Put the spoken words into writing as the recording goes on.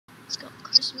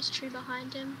Christmas tree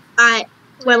behind him. Alright,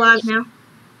 we're live now.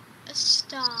 A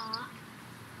star.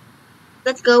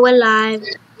 Let's go, we're live.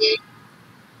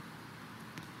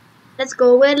 Let's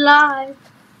go, we're live.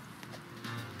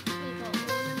 They got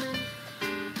ornament.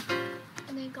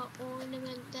 And they got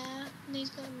ornament there. And he's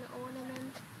got an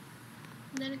ornament.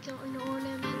 And then it got an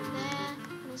ornament there.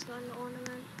 And he's got an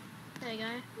ornament. There you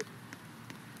go.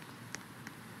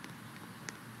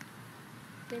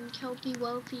 Then Kelpie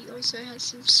Welpie also has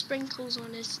some sprinkles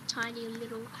on his tiny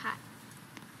little hat.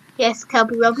 Yes,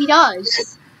 Kelpie Welpie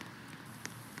does.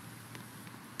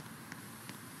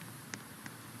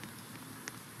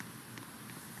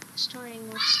 Storing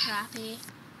looks crappy.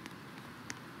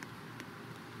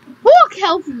 Poor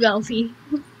Kelpie Welpie.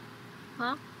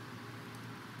 Huh?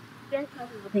 Yes,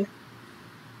 Kelpie Welpie.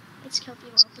 It's Kelpie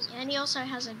Welpie. And he also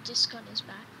has a disc on his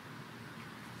back.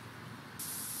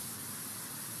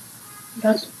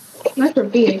 That's for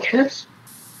VHS.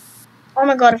 Oh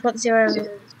my god, I've got 0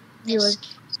 viewers. Disc.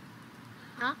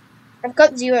 Huh? I've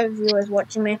got 0 viewers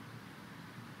watching me.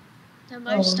 The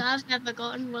most I've ever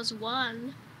gotten was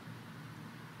 1.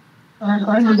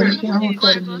 I remember downloading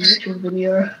a YouTube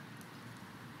video.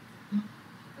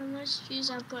 The most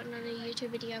views I've gotten on a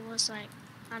YouTube video was like,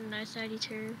 I don't know,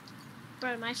 32.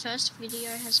 Bro, my first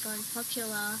video has gone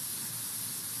popular.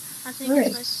 I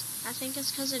think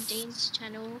it's because of Dean's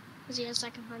channel, because he has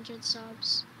like 100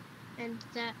 subs, and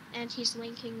he's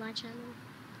linking my channel.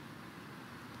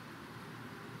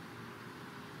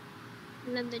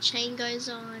 And then the chain goes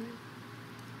on.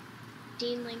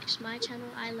 Dean links my channel,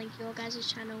 I link your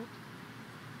guys' channel.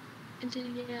 And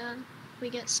then yeah,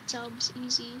 we get subs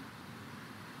easy.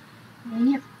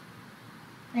 Yep.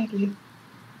 Thank you.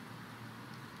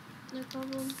 No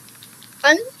problem.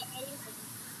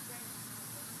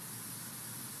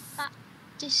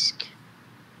 Disc.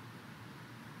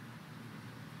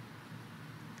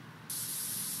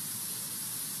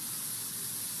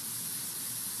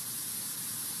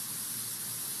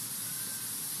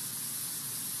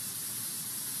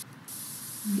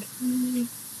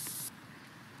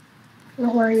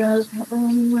 Don't worry, guys.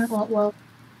 Well.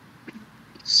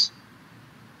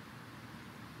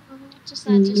 Just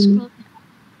that disc club.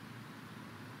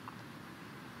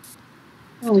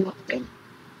 Oh, okay.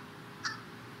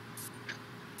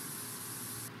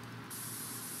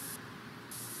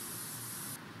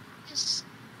 Just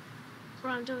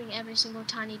bro, I'm doing every single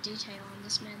tiny detail on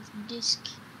this man's disc.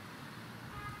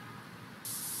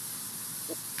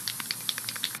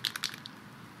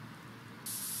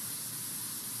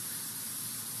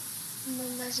 And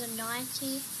then there's a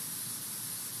 90.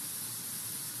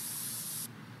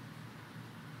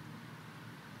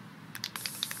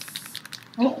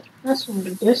 Oh, that's not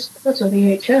a disc. That's a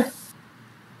VHS.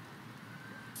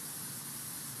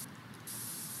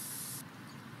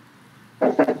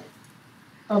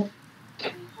 Oh.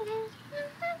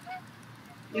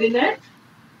 You in there?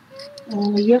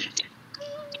 Oh, yep.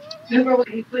 Remember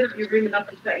when you put your room up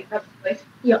and set your cup in place?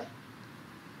 Yep.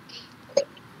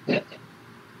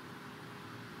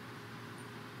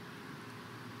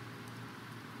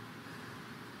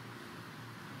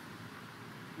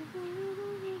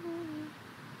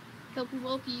 Kelpie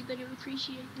Welpie, you better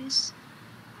appreciate this.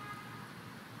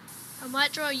 I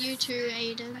might draw you too,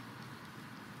 Aiden.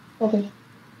 Okay.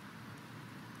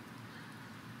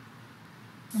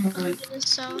 I'm gonna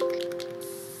suck.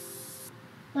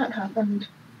 That happened.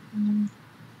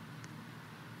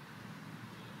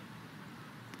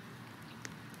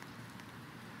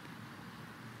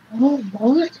 Oh,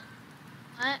 what?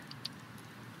 What?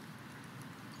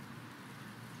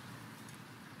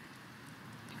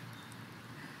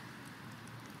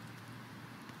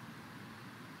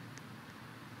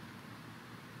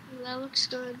 That looks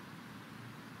good.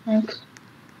 Thanks.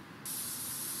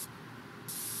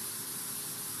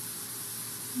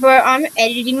 Bro, I'm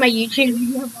editing my YouTube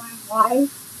video by why?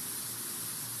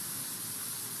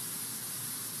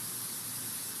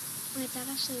 Wait, that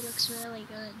actually looks really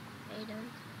good, Aiden.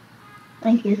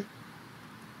 Thank you.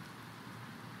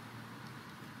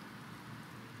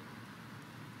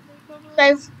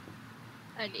 So,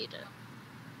 I need it.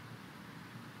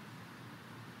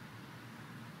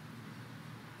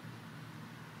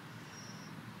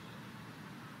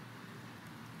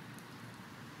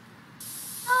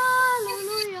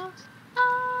 Hallelujah.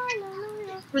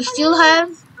 Hallelujah. we still have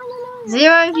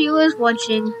 0 viewers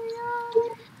watching.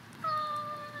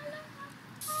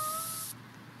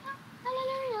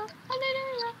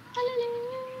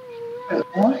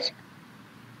 What?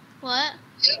 What?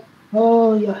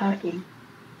 Oh, you're hacking.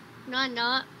 No, I'm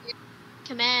not.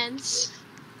 Commands.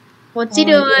 What's he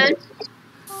doing?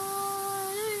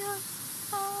 Hallelujah.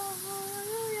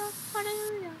 Hallelujah.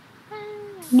 Hallelujah.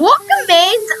 What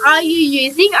commands are you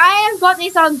using? I have got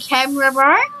this on camera,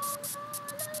 bro.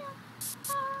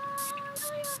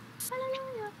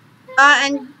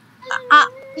 And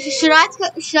should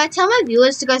I tell my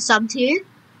viewers to go sub to you?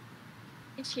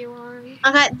 If you want.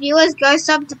 Okay, viewers, go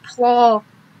sub to Claw.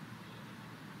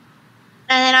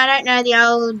 And then I don't know the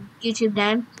old YouTube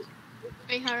name.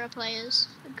 Great horror players.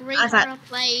 Great I thought- horror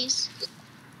plays.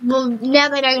 Well, now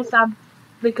they don't sub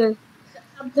because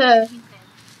sub to his head.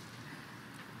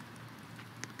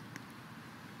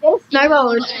 Get a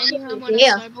snowball. Anyone want a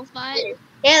Yeah. snowball fight?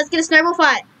 Yeah, let's get a snowball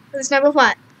fight. Let's snowball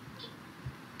fight.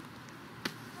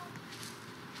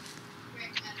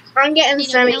 I'm getting Need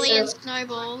so a many million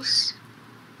snowballs.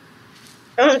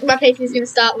 snowballs. My PC's gonna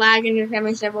start lagging with how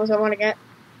many snowballs I want to get.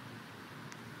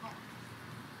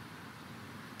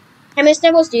 How many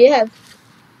snowballs do you have?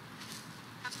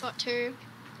 I've got 2.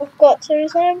 I've got 2,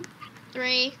 Sam.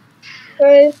 3.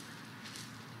 3.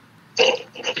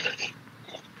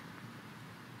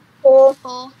 4.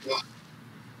 4.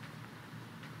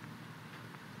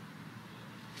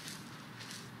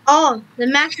 Oh, the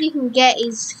max you can get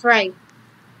is 3.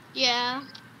 Yeah.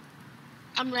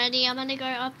 I'm ready. I'm gonna go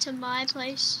up to my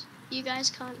place. You guys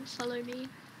can't follow me.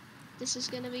 This is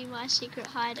gonna be my secret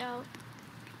hideout.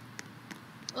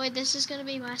 Wait, this is gonna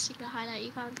be my secret hideout.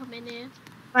 You can't come in here.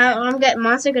 I'm getting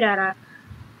my secret at it.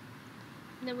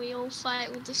 And then we all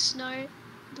fight with the snow.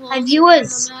 Hey,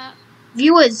 viewers.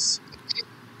 Viewers,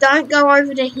 don't go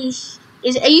over to his.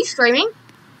 Are you streaming?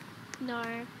 No.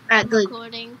 Alright, I'm good.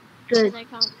 recording. So Good. they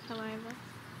can't come over.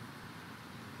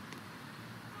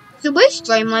 So we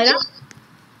stream later.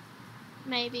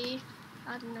 Maybe.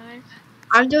 I don't know.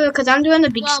 I'm doing the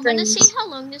big Well, I'm gonna streams. see how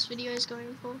long this video is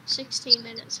going for. 16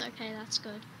 minutes. Okay, that's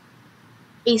good.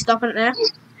 Are you stopping it there?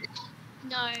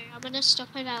 No, I'm gonna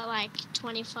stop it at like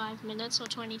 25 minutes or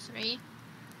 23.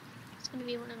 It's gonna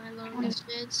be one of my longest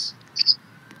vids.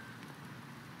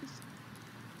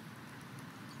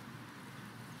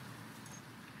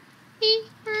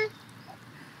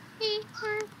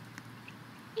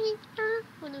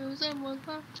 When I was in one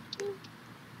part,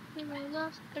 in my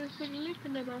life, I was putting a lip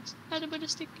in the box. Had a bit of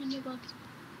stick in the box.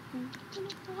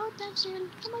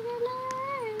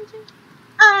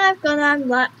 I've got a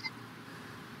lot.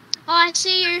 Oh, I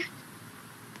see you.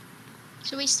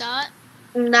 Should we start?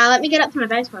 Now let me get up to my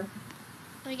base one.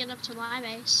 Let me get up to my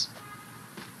base.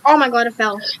 Oh my god, I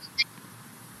fell.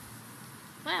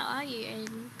 Where are you,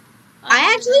 Aiden? Oh,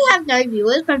 I actually have no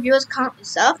viewers. My viewers currently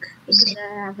suck because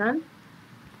I have none.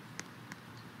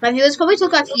 My viewers probably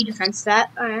took like a few defense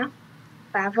stat. Oh yeah,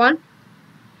 I have one.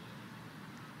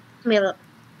 Let me look.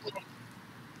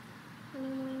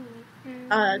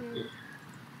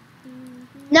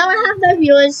 No, I have no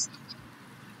viewers.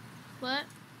 What?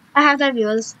 I have no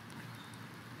viewers.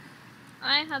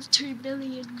 I have 2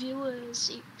 billion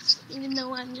viewers. Even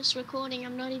though I'm just recording,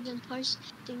 I'm not even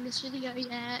posting this video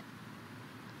yet.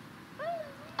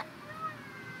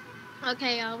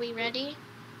 Okay, are we ready?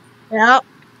 Yep.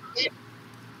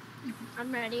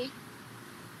 I'm ready.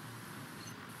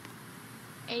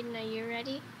 Aiden, are you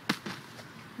ready?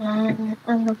 I'm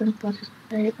not gonna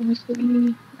participate. Let me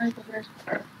see.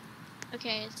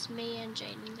 Okay, it's me and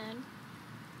Jaden then.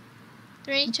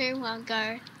 3, 2, 1,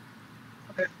 go.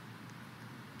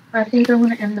 I think I'm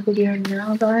gonna end the video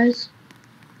now, guys.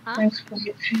 Huh? Thanks for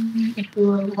watching. If you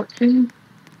were watching,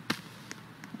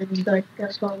 and I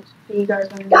guess I'll see you guys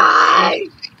on the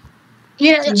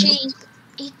Eat the cheese.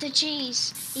 Eat the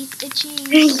cheese. Eat the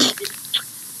cheese.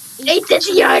 Eat the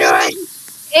deodorant.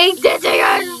 Eat the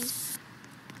deodorant.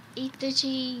 Eat the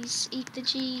cheese. Eat the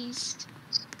cheese.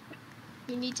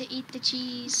 You need to eat the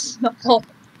cheese. No.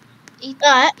 Eat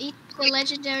the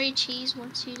legendary cheese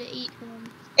wants you to eat one.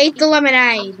 Eat the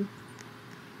lemonade.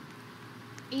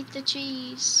 Eat the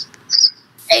cheese.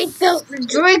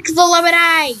 Drink the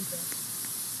lemonade.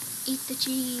 Eat the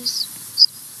cheese.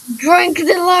 Drink the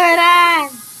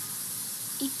lemonade.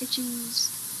 Eat the cheese.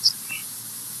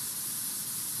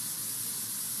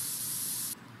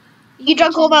 You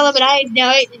drank all my lemonade,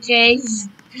 now eat the cheese.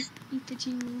 Eat the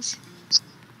cheese.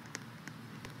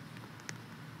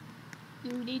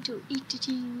 You need to eat the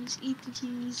cheese. Eat the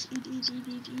cheese. Eat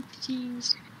the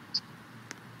cheese.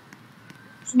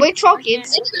 So we troll Okay.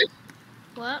 kids.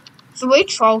 What? So we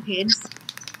troll kids.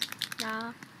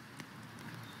 Nah.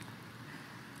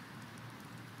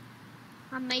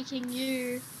 I'm making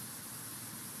you.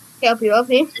 Help you up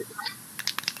here.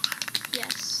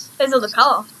 Yes. There's all the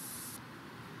colour.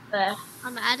 There.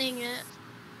 I'm adding it.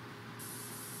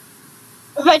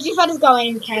 But if I just go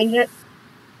in and change it.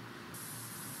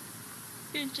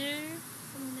 Could you?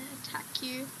 I'm gonna attack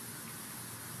you.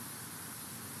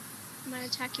 I'm gonna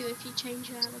attack you if you change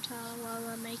your avatar while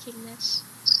I'm making this.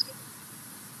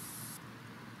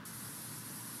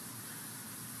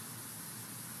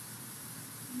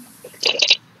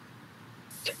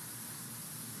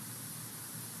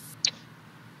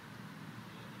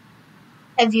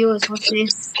 Hey viewers, what's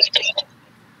this?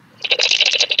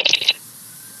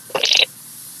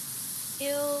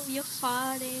 Ew, you're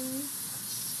farting.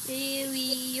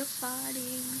 Ewy, you're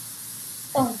farting.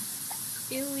 Oh.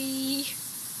 Ewy,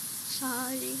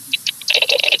 farting.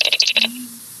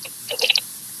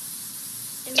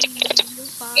 Ewy, you're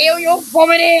farting. Ew, you're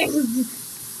vomiting!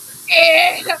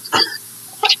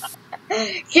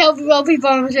 Kelby will be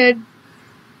vomited.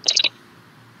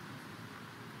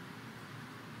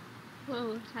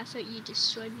 Whoa, I thought you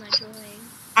destroyed my drawing.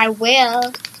 I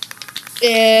will.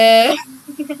 Oh.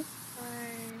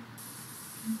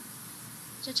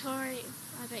 Satori,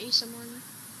 I bet you someone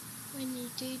when you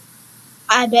do.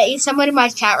 I bet you someone in my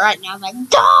chat right now is like,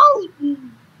 don't!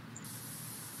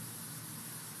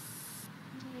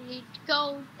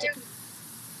 Go.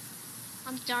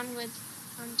 I'm done with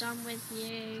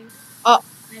you. Oh.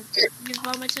 You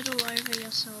vomited all over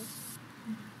yourself.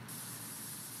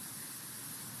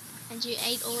 And you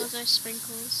ate all of those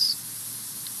sprinkles.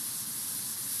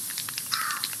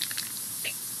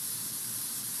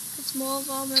 It's more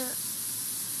vomit.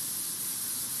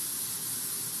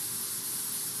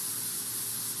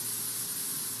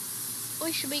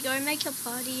 Or should we go make a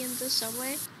party in the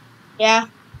subway? Yeah.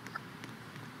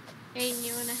 Hey,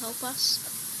 you wanna help us?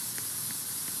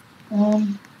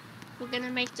 We're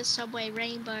gonna make the subway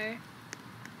rainbow.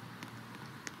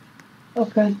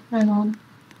 Okay, hang on.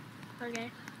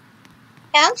 Okay.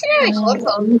 Yeah, I'm gonna record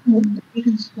for You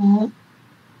can start.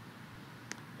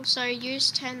 Also,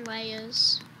 use 10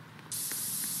 layers.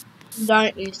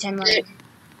 Don't use 10 layers.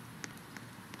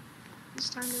 It's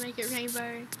time to make it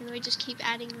rainbow, and we just keep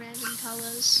adding random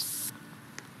colors.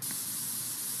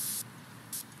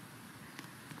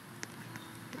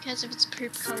 Because of its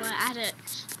poop color, add it.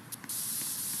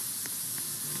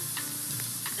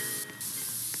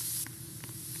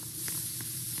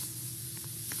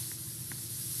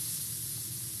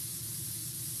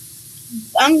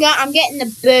 I'm getting the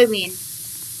boo in.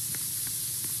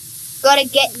 Gotta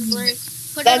get Blue.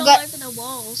 Put it all over the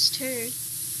walls too.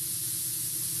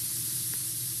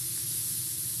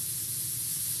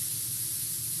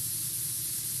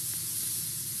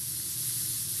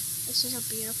 This is a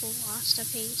beautiful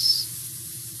masterpiece.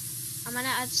 I'm gonna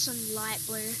add some light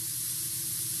blue.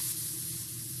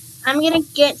 I'm gonna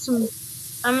get some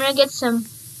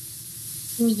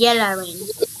yellow in.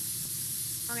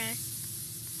 Okay.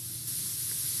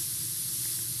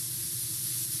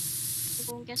 We're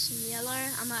gonna get some yellow.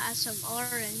 I'm gonna add some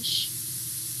orange.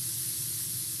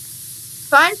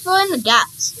 Try and fill in the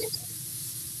gaps.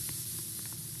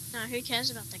 No, who cares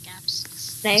about the gaps?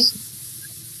 No.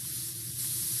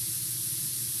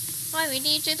 Why, we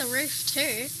need to do the roof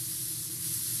too.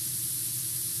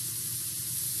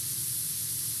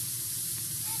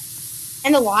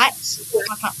 And the lights.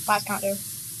 I can't do.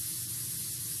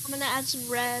 I'm gonna add some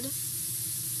red.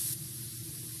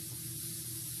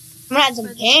 I'm gonna add some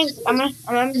pink. I'm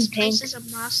gonna This pink. place is a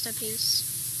masterpiece.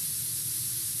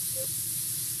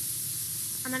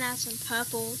 I'm gonna add some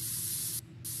purple.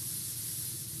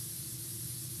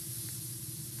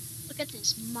 Look at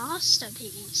this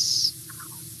masterpiece.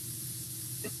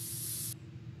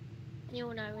 And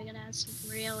you'll know we're gonna add some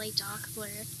really dark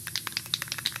blue.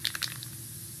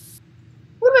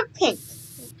 What about pink?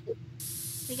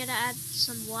 We're gonna add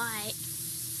some white.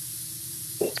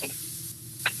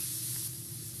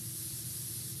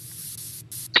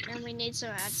 And we need to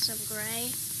add some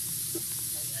grey.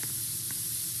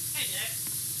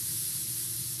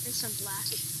 And some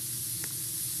black.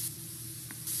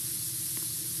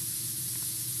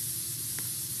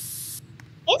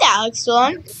 Is Alex still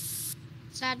on?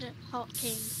 Let's add hot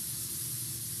pink.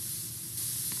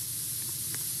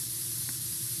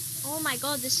 Oh my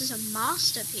god, this is a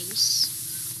masterpiece.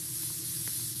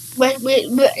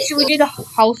 Should we do the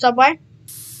whole subway?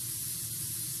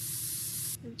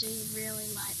 I'm doing really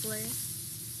light blue.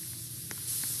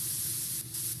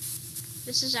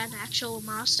 This is an actual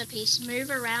masterpiece. Move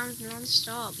around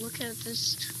non-stop. Look at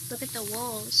this. Look at the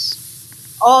walls.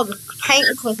 Oh, the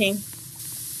paint clipping.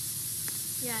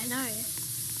 Yeah, I know.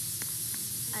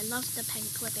 I love the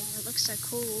paint clipping. It looks so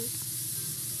cool.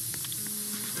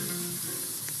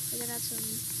 Look at that, some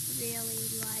really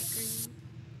light green.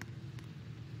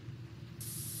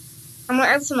 I'm gonna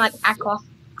add some like aqua.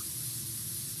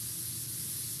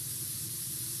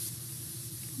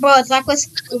 Bro, it's like we're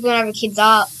gonna have a kids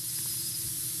art.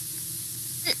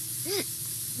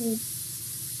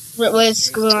 What's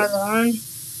going on? I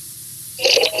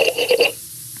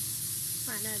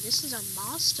know, this is a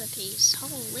masterpiece.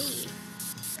 Holy.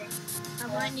 I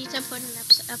might need to put an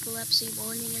epilepsy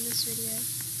warning in this video.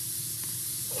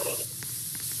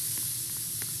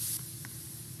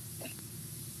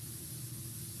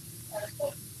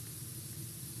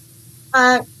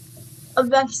 I'll be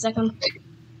back in a second.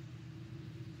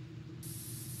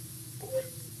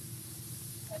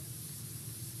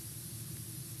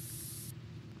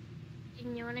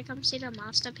 Didn't you want to come see the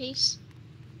masterpiece?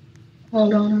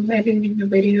 Hold on, I'm editing the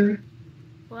video.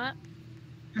 What?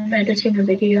 I'm editing a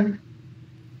video.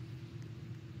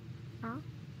 Huh?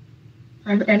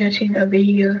 I'm editing a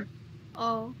video.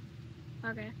 Oh.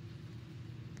 Okay.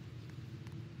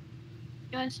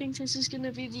 I think this is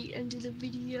gonna be the end of the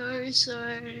video,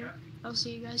 so I'll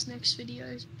see you guys next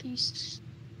video. Peace.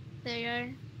 There you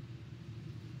go.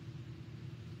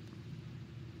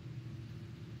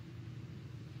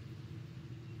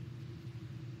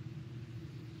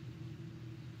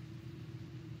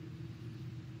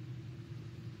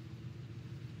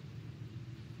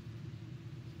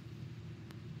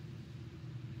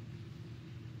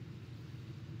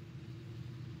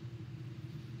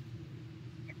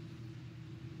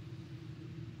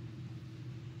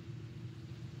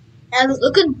 And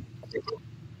looking.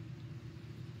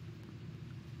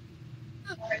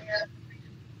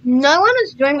 No one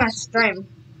is doing my stream.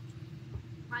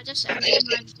 I just ended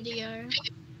my video.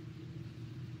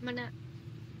 I'm gonna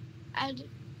add it.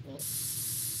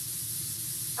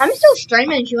 I'm still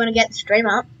streaming if you want to get the stream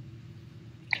up.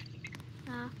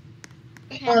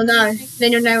 Okay, Oh no,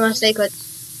 then you'll know my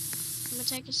secrets. I'm gonna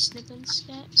take a snip and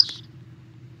sketch.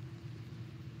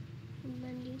 And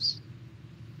then just...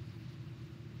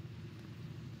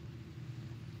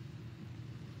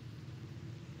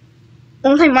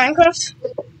 Wanna play Minecraft?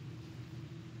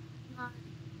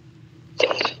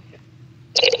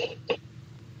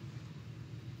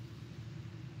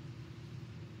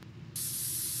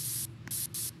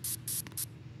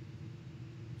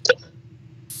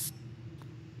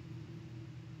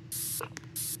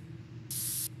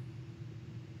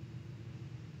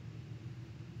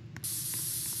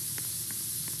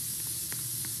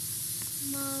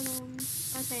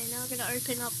 Okay, now I'm gonna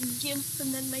open up GIMP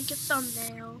and then make a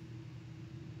thumbnail.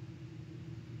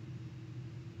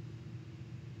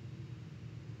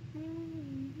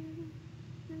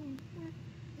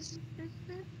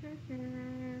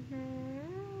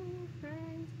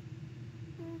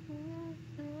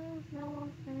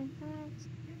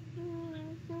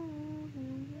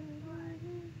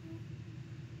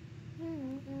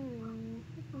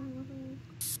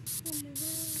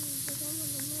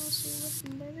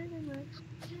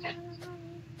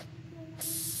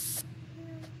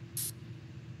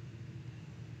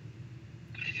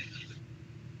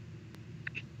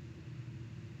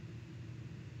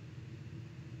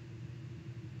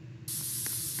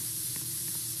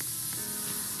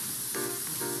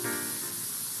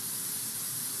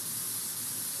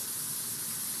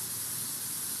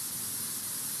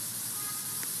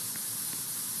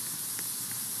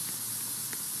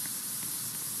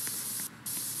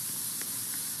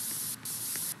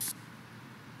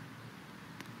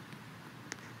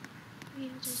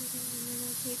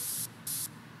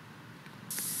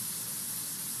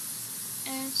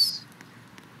 S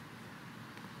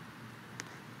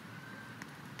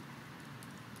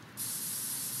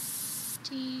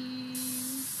T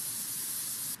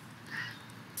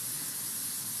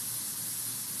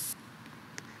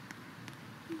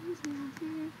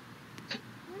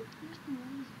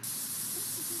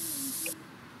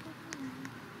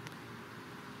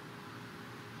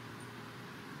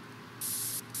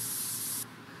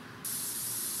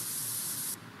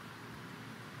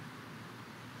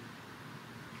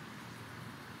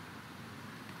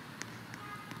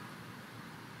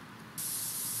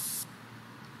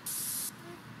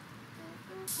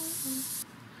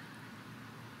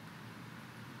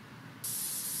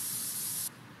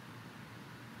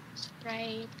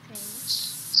spray paint.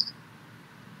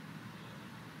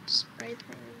 Spray paint.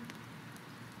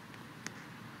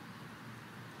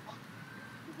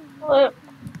 Well,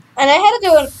 I know how to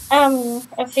do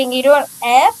a thing. You do an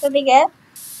F, a big F,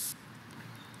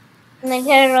 and then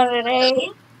turn it on an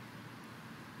A.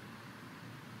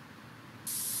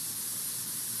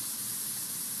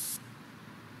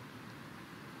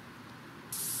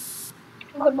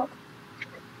 Good luck.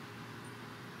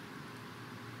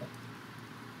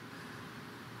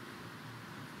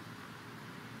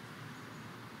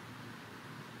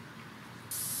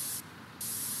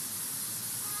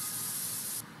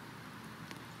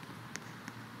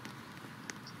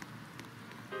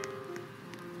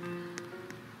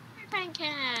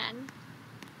 can.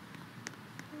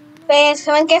 Face,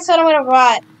 come and guess what I'm gonna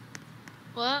write.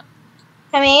 What?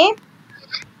 Come here.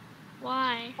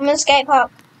 Why? I'm in the skate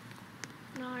park.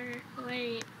 No,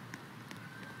 wait.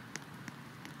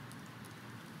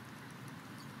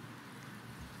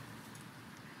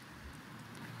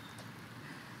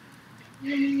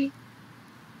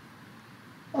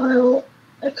 I'll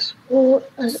export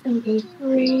as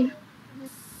MP3.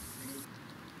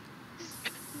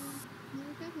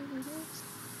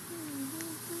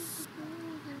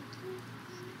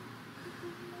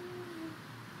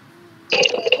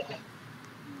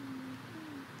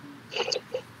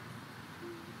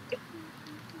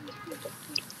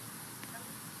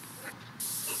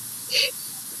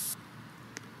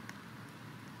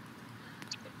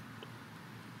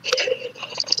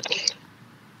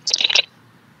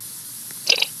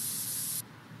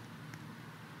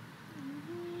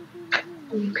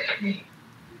 Okay.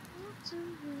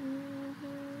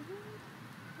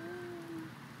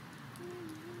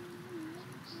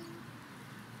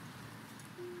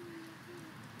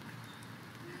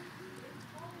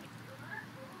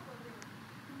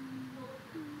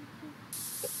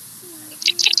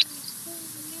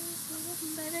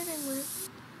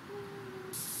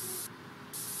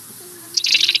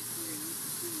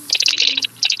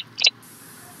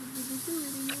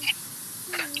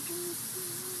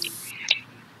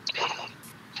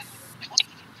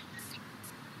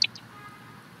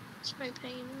 It's my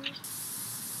pain.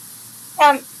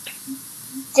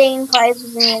 Dean plays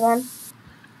with me then.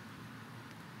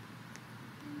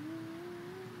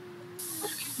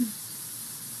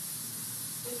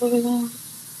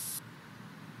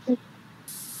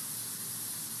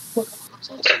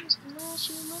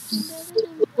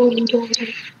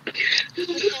 Okay,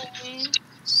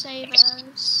 save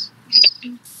as.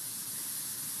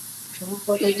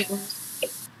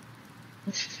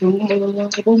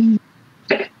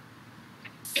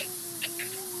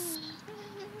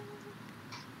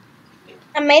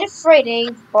 I made a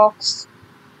 3D box.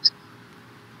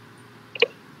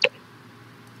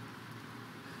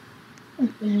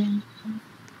 Okay.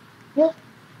 Wait,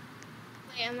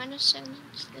 I'm gonna send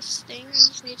this thing. I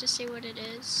just need to see what it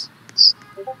is.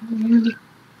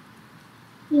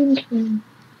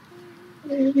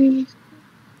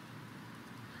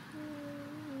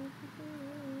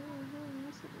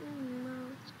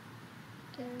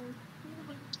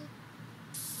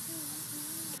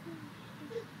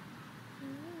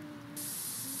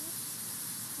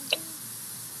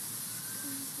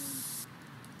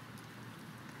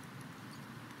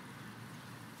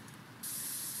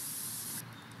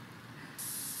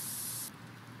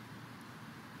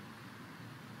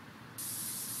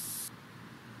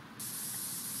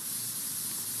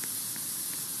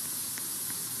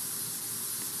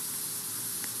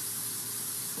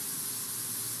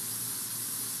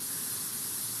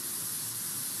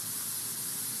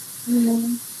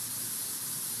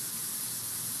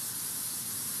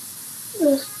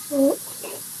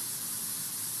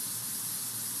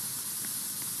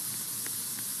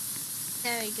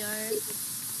 There we go.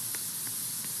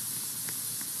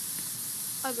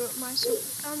 I got myself a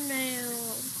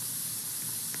thumbnail.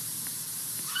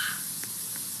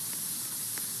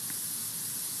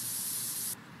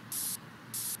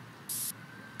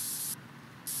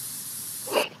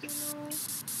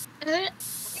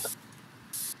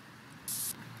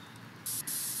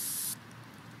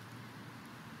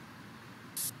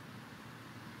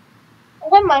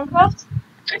 What Minecraft?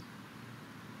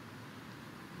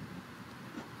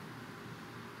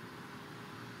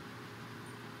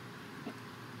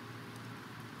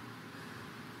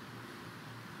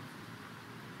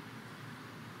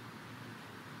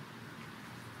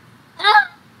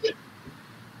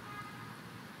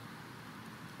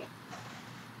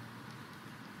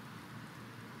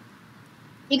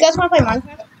 You guys want to play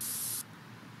Minecraft?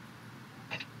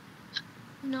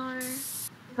 No.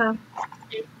 Okay.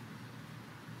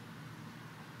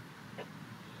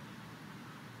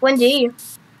 When do you?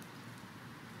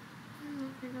 I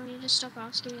don't need to stop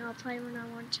asking. I'll play when I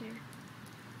want to.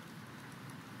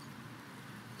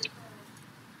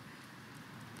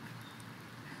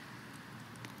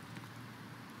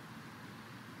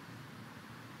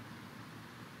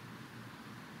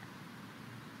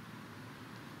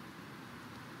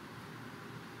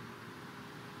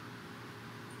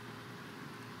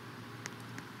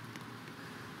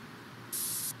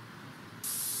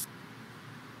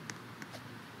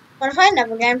 Want to play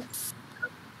another game?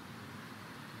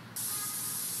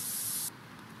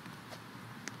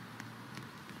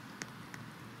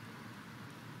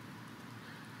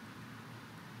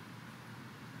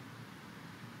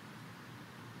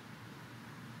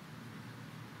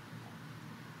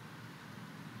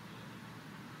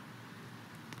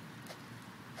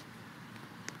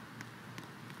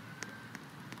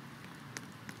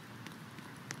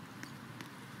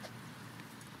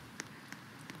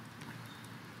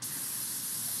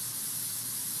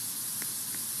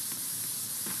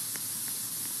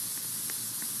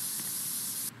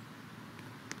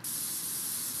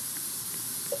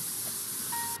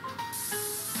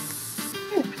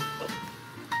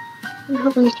 Hey,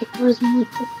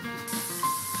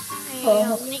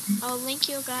 I'll link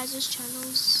your guys'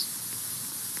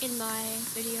 channels in my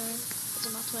video because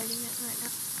I'm uploading it right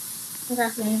now.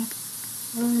 Okay.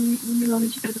 I'm going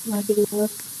to go to my video.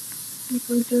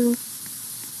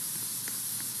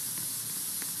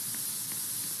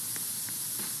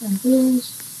 And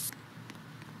this.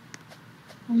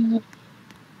 And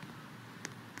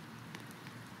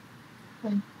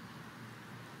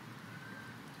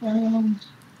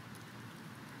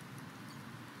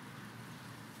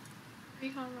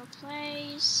Horror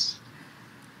plays.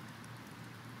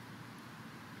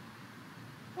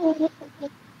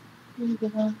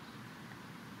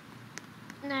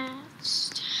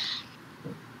 Next.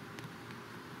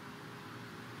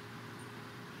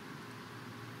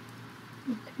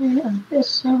 Okay, and this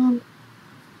song.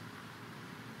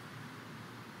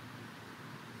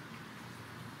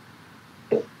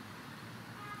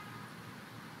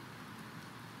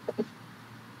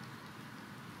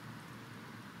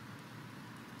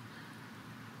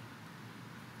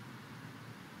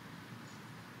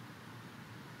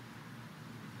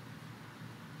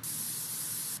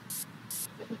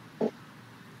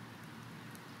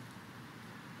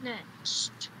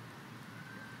 Next.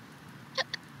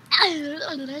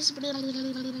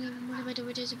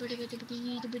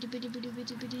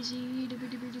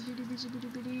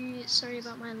 Sorry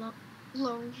about my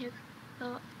long hip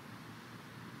thought.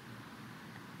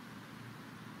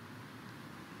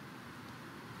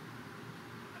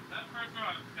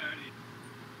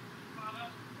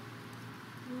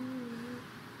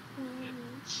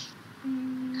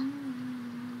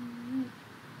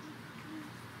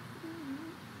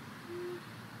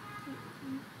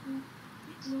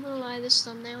 I'm not gonna lie, this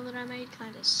thumbnail that I made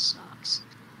kind of sucks.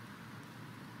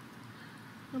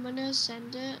 I'm gonna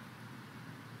send it.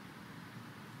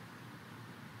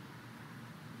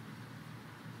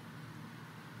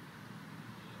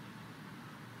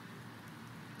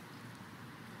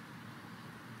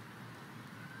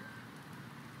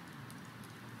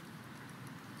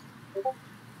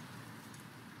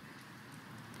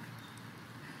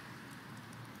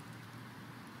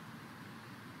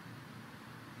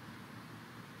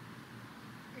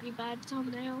 Pretty bad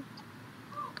thumbnail.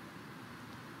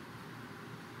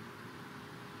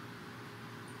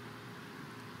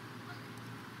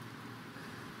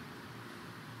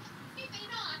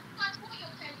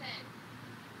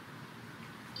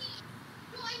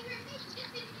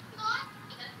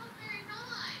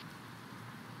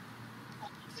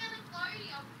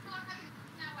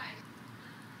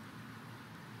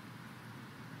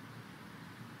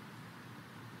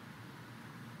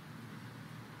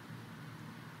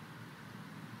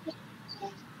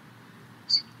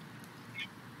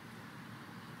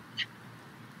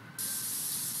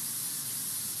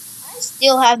 I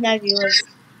still have no viewers.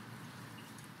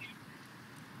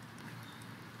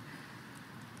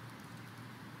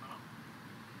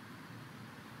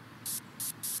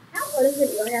 How hot is it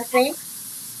at your house, man?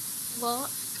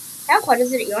 What? How hot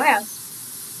is it at your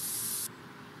house?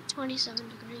 27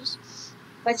 degrees.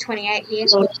 By 28 here.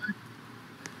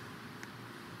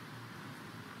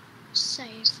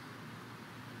 Save.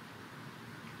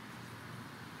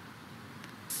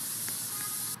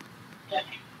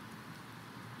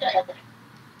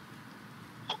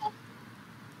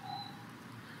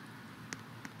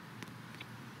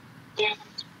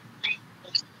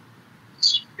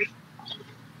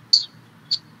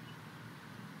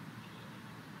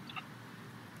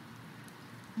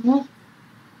 What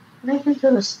happened to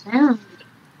the sound?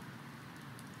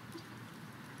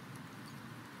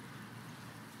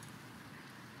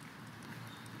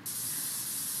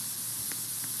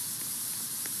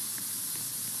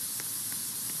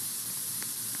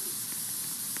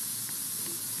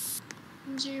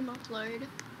 Zoom upload.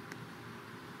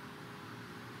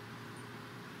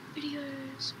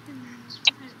 Videos.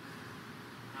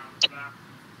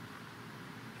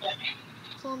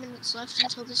 4 minutes left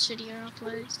until this video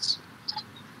uploads.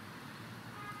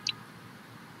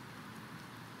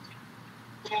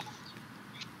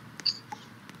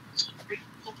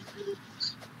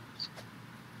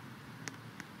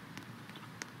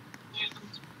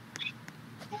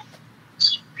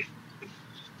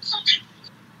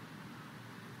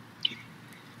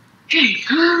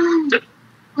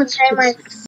 Let's Okay, my